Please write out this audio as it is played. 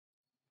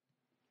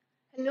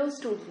Hello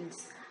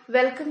students,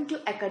 welcome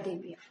to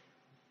Academia.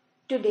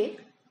 Today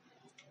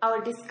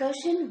our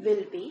discussion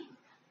will be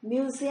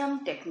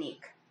Museum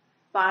Technique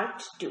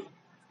Part 2.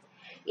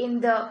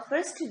 In the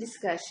first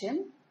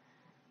discussion,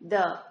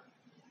 the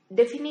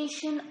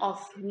definition of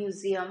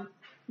museum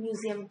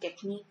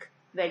technique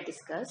were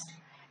discussed,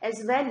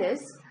 as well as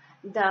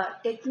the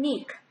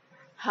technique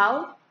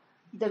how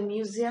the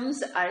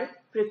museums are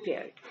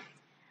prepared.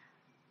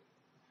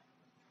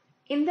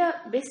 In the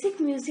basic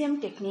museum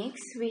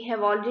techniques, we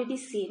have already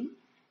seen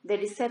the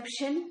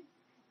reception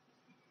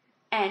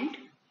and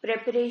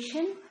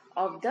preparation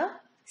of the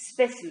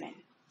specimen.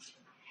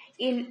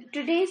 In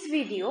today's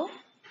video,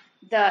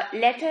 the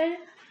latter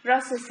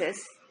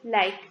processes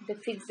like the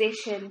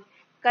fixation,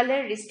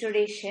 color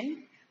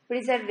restoration,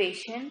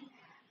 preservation,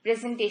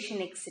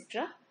 presentation,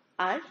 etc.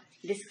 are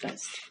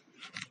discussed.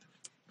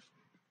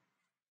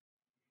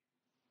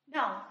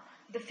 Now,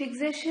 the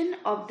fixation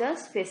of the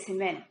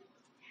specimen.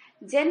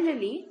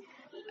 Generally,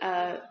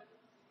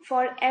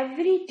 for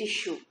every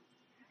tissue,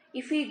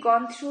 if we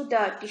gone through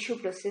the tissue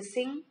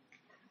processing,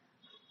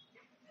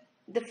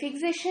 the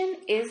fixation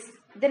is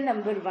the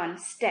number one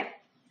step.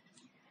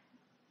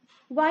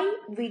 Why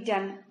we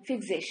done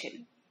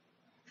fixation?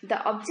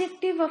 The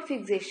objective of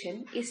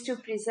fixation is to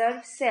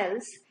preserve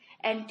cells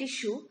and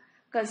tissue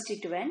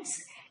constituents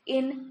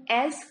in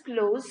as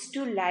close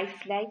to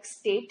lifelike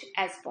state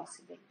as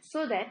possible,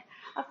 so that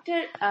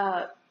after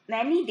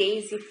many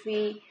days, if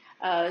we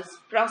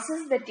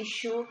process the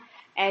tissue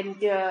and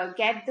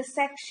get the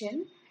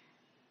section,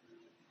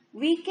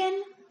 we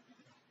can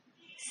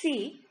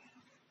see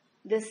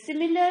the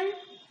similar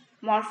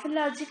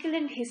morphological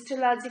and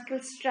histological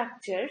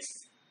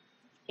structures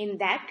in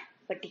that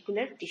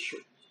particular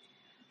tissue.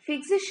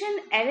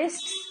 Fixation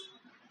arrests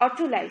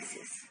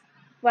autolysis.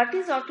 What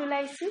is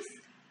autolysis?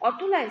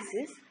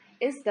 Autolysis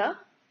is the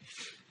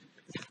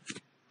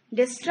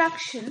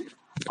destruction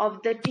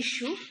of the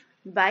tissue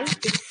by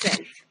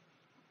itself.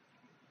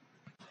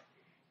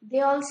 They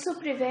also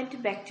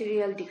prevent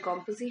bacterial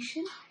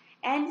decomposition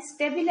and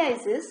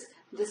stabilizes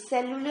the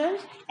cellular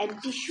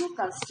and tissue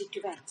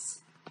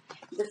constituents.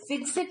 The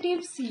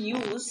fixatives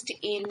used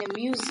in a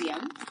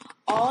museum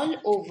all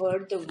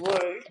over the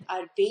world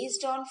are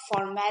based on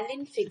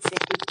formalin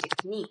fixative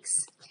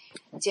techniques.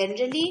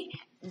 Generally,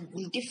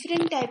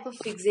 different type of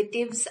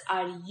fixatives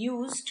are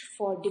used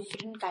for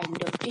different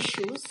kind of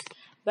tissues,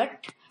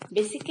 but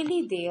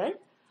basically they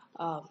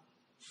are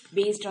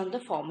based on the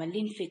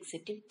formalin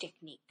fixative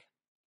technique.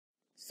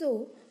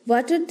 So,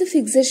 what are the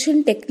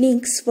fixation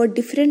techniques for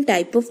different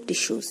type of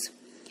tissues?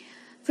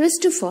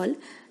 First of all,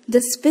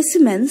 the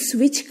specimens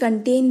which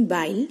contain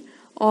bile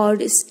or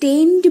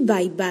stained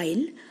by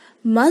bile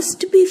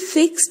must be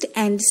fixed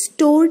and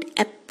stored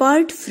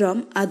apart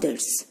from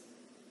others.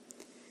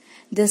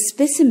 The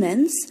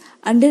specimens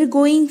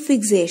undergoing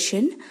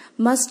fixation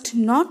must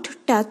not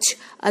touch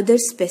other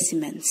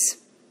specimens.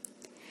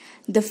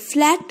 The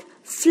flat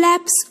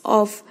flaps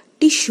of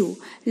tissue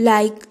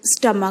like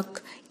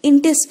stomach,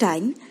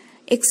 intestine,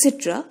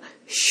 etc.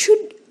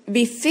 should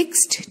be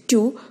fixed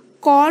to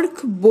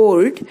cork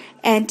board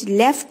and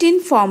left in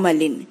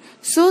formalin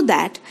so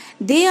that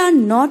they are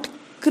not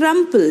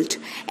crumpled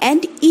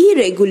and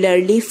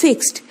irregularly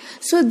fixed.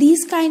 So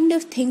these kind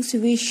of things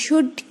we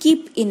should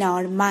keep in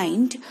our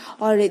mind,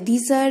 or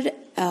these are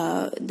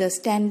the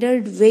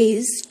standard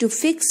ways to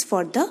fix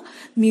for the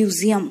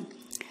museum.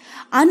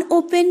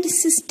 Unopened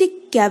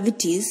cystic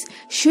cavities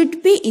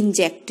should be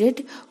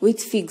injected with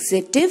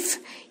fixative.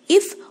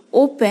 If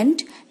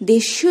opened, they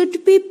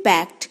should be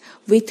packed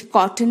with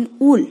cotton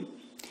wool.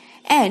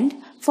 And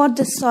for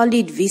the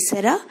solid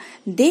viscera,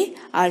 they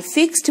are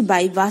fixed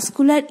by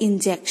vascular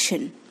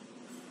injection.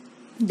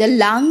 The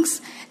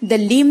lungs, the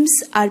limbs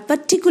are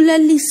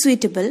particularly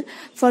suitable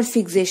for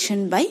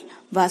fixation by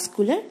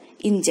vascular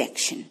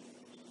injection.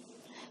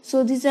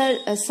 So these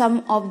are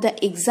some of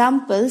the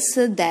examples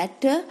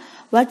that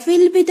what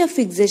will be the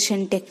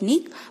fixation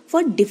technique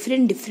for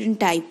different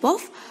type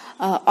of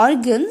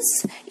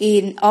organs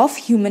of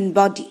human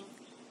body.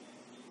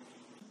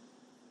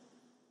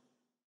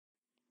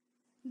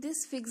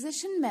 This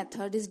fixation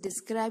method is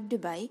described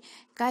by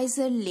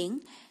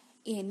Kaiserling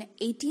in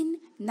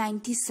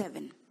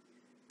 1897.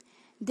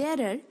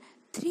 There are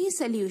three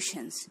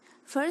solutions.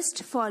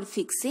 First for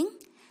fixing,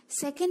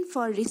 second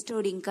for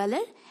restoring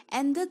color,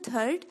 and the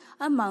third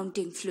a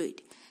mounting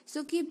fluid.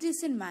 So keep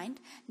this in mind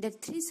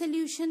that three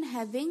solution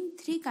having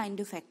three kind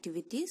of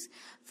activities.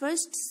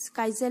 First,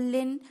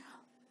 Kaiserling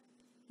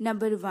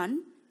number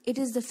 1, it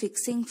is the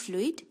fixing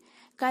fluid.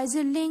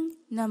 Kaiserling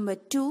number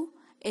 2,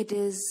 it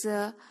is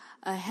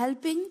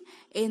helping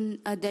in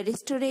the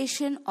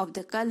restoration of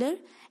the color,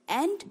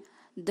 and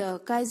the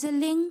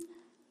Kaiserling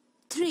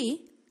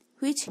 3,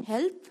 which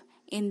help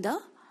in the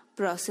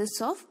process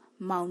of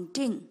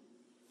mounting.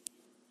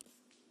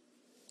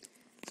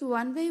 So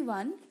one by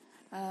one,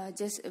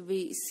 just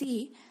we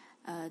see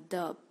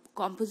the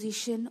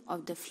composition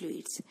of the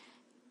fluids.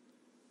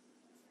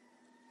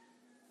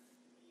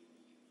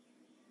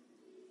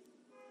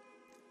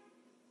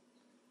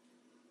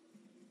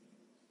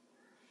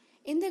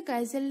 In the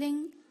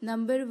Kaiserling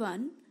number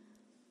 1,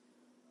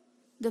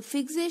 the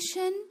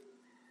fixation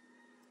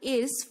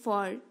is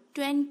for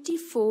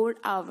 24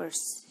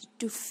 hours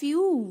to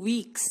few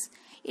weeks.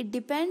 It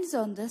depends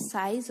on the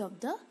size of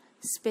the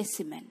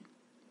specimen.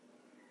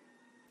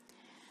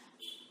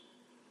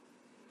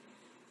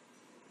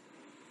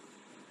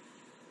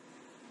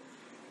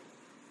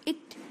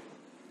 It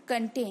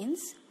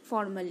contains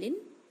formalin,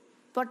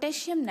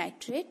 potassium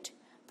nitrate,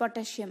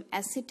 potassium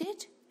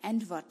acetate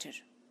and water.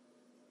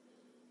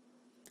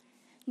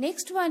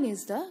 Next one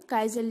is the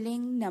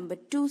Kaiserling number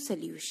 2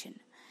 solution.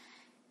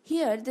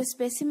 Here the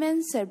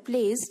specimens are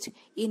placed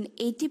in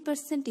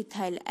 80%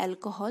 ethyl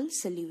alcohol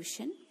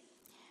solution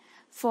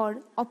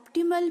for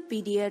optimal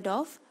period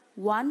of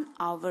 1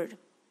 hour,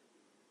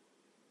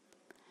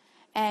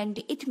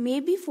 and it may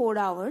be 4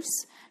 hours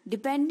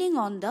depending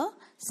on the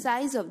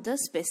size of the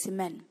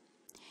specimen.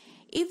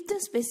 If the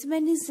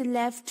specimen is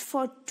left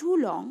for too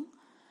long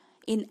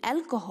in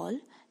alcohol,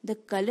 the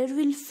color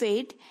will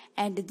fade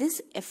and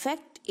this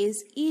effect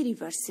is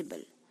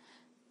irreversible.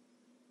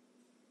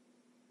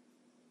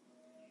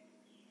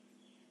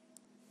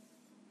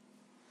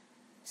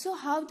 So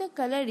how the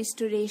color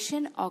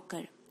restoration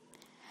occur?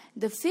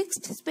 The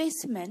fixed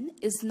specimen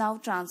is now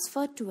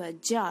transferred to a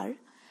jar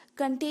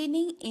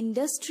containing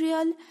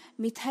industrial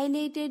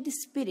methylated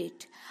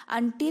spirit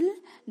until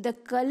the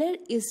color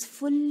is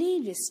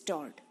fully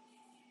restored.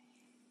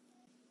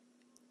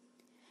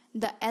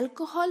 The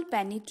alcohol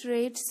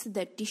penetrates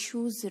the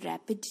tissues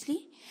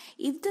rapidly.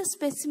 If the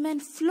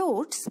specimen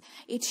floats,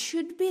 it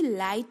should be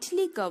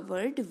lightly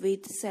covered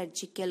with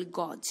surgical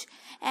gauze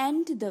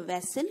and the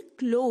vessel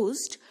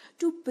closed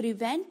to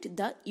prevent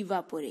the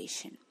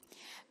evaporation.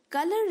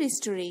 Color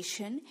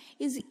restoration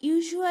is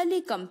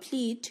usually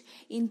complete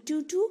in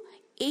 2 to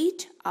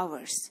 8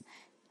 hours.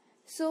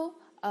 So,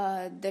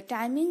 the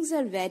timings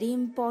are very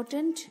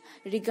important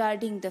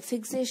regarding the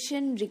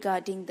fixation,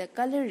 regarding the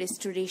color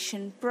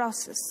restoration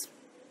process.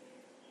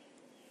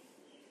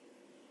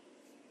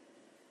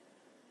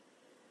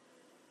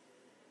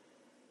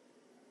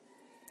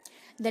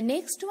 The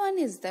next one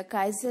is the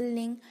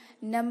Kaiserling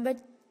number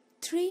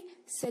 3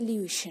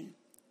 solution.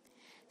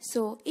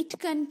 So, it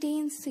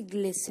contains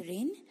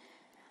glycerin,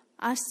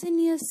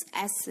 arsenious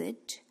acid,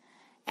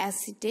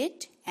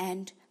 acetate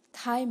and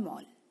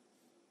thymol.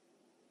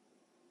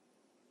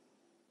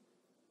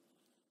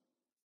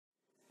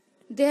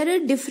 There are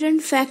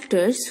different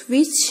factors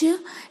which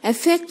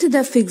affect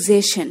the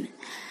fixation.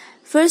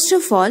 First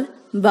of all,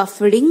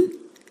 buffering,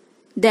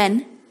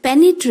 then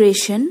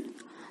penetration,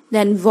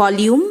 then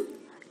volume,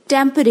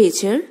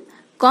 temperature,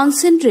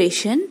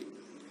 concentration,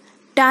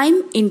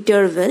 time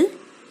interval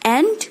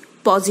and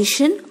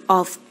position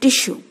of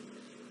tissue.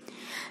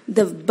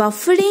 The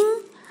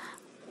buffering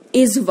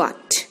is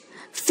what?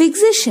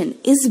 Fixation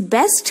is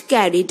best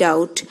carried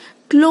out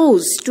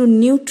close to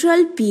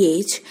neutral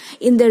pH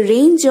in the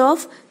range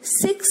of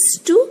 6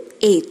 to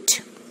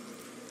 8.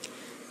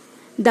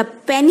 The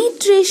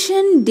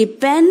penetration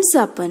depends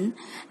upon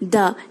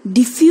the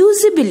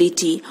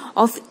diffusibility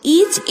of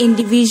each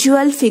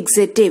individual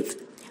fixative.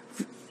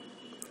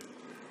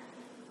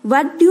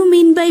 What do you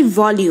mean by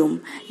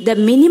volume? The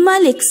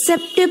minimal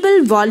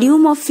acceptable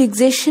volume of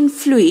fixation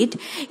fluid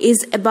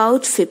is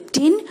about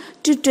 15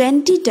 to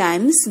 20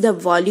 times the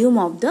volume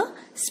of the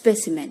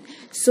specimen.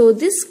 So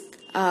this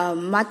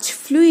much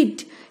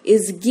fluid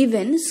is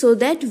given so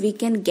that we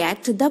can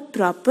get the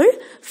proper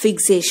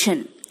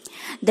fixation.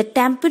 The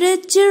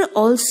temperature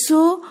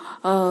also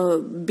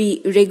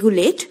be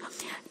regulate.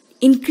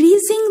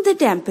 Increasing the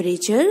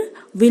temperature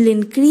will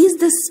increase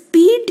the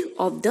speed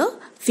of the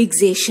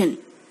fixation.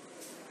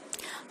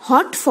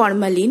 Hot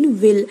formalin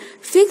will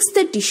fix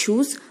the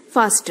tissues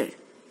faster.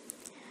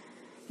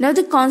 Now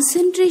the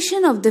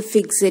concentration of the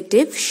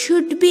fixative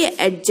should be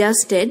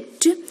adjusted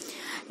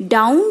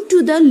down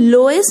to the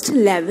lowest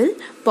level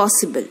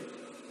possible.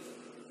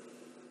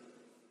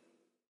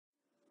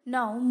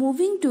 Now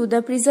moving to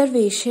the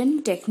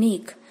preservation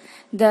technique.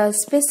 The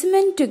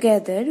specimen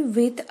together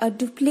with a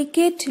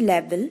duplicate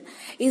label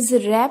is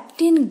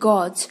wrapped in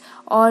gauze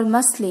or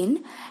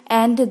muslin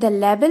and the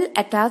label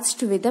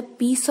attached with a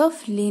piece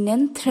of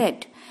linen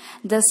thread.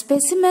 The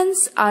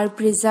specimens are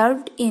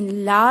preserved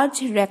in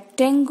large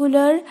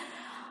rectangular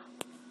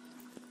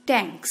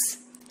tanks.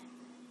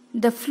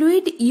 The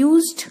fluid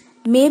used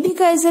may be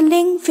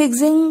Kaiserling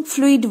fixing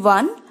fluid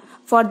 1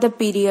 for the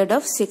period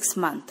of 6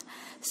 months.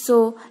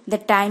 So the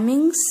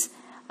timings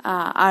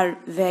are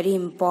very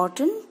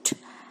important,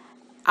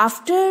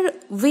 after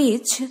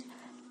which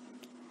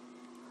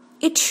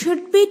it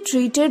should be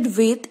treated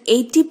with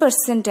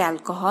 80%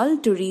 alcohol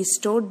to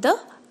restore the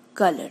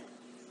color.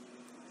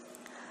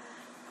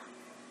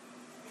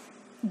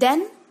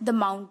 Then the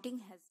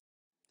mounting has.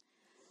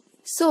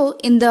 So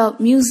in the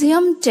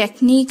museum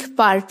technique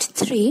part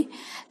 3,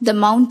 the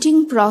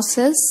mounting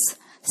process,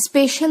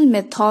 special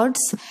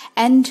methods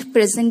and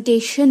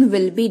presentation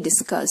will be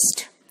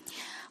discussed.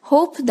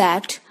 Hope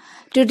that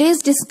today's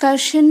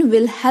discussion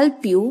will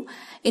help you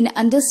in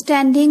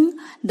understanding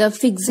the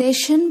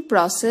fixation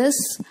process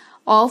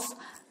of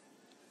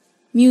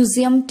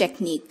museum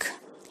technique.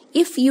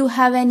 If you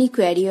have any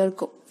query or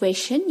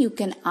question, you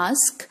can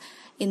ask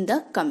in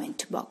the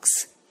comment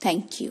box.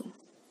 Thank you.